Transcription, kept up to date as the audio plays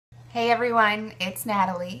Hey everyone, it's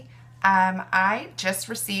Natalie. I just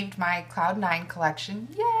received my Cloud9 collection.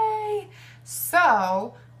 Yay!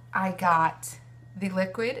 So I got the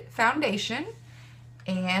liquid foundation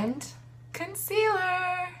and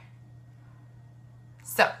concealer.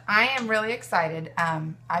 So I am really excited.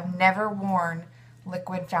 I've never worn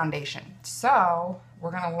liquid foundation, so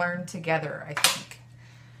we're gonna learn together, I think.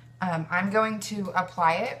 I'm going to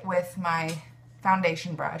apply it with my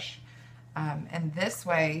foundation brush, and this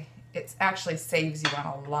way it actually saves you on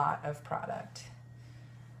a lot of product.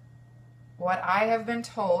 What I have been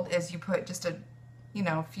told is you put just a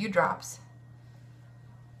few drops,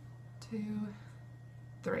 2,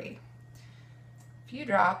 3, few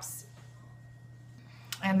drops,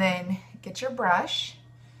 and then get your brush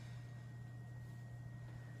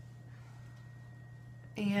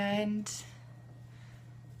and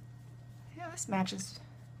yeah, this matches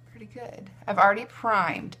pretty good. I've already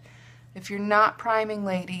primed. If you're not priming,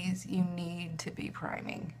 ladies, you need to be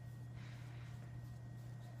priming.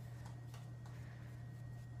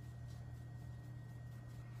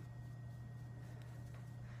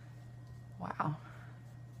 Wow.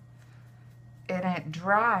 And it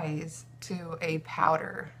dries to a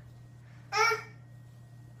powder.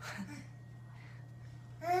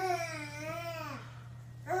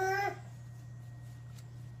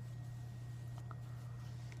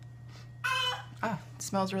 Oh, it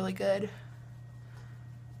smells really good.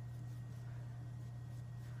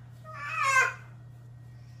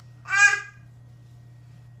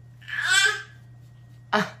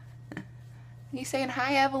 You saying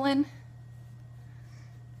hi, Evelyn?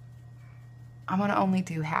 I'm gonna only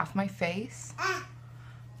do half my face.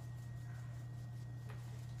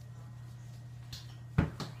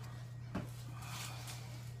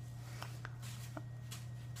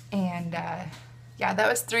 And yeah, that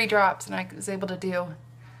was 3 drops and I was able to do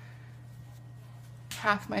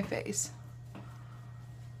half my face.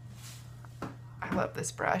 I love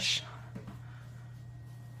this brush.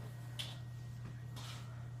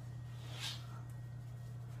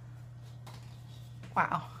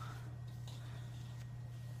 Wow.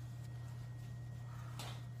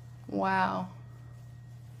 Wow.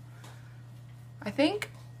 I think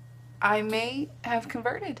I may have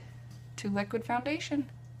converted to liquid foundation.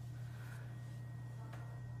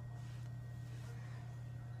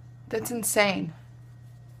 That's insane.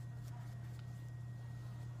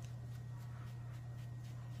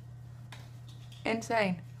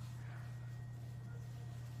 Insane.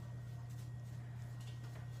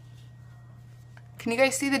 Can you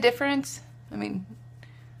guys see the difference? I mean,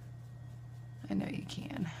 I know you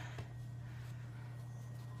can.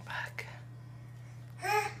 Fuck.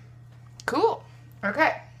 Cool.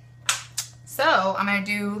 Okay. So I'm going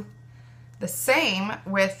to do the same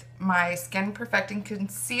with my Skin Perfecting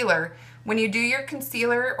Concealer. When you do your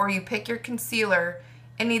concealer or you pick your concealer,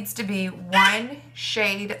 it needs to be 1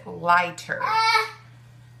 shade lighter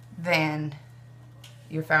than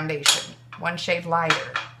your foundation. 1 shade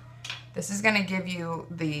lighter. This is going to give you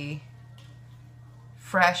the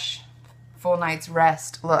fresh, full night's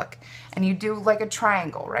rest look. And you do like a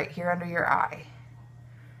triangle right here under your eye.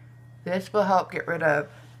 This will help get rid of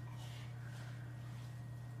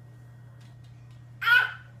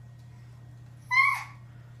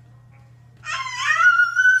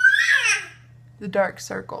the dark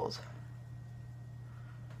circles.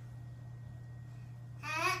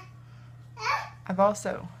 I've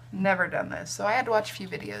also never done this, so I had to watch a few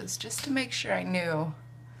videos just to make sure I knew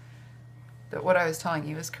that what I was telling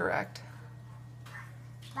you is correct.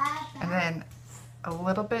 And then a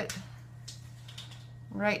little bit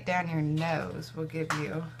right down your nose will give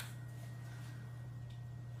you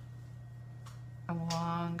a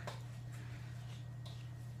long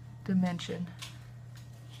dimension.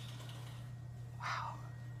 Wow.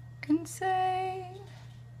 Insane.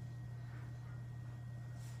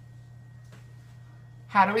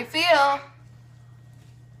 How do we feel?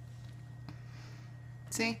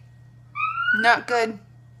 See? Not good.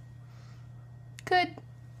 Good.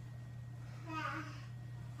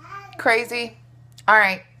 Crazy. All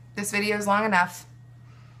right. This video is long enough.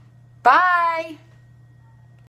 Bye.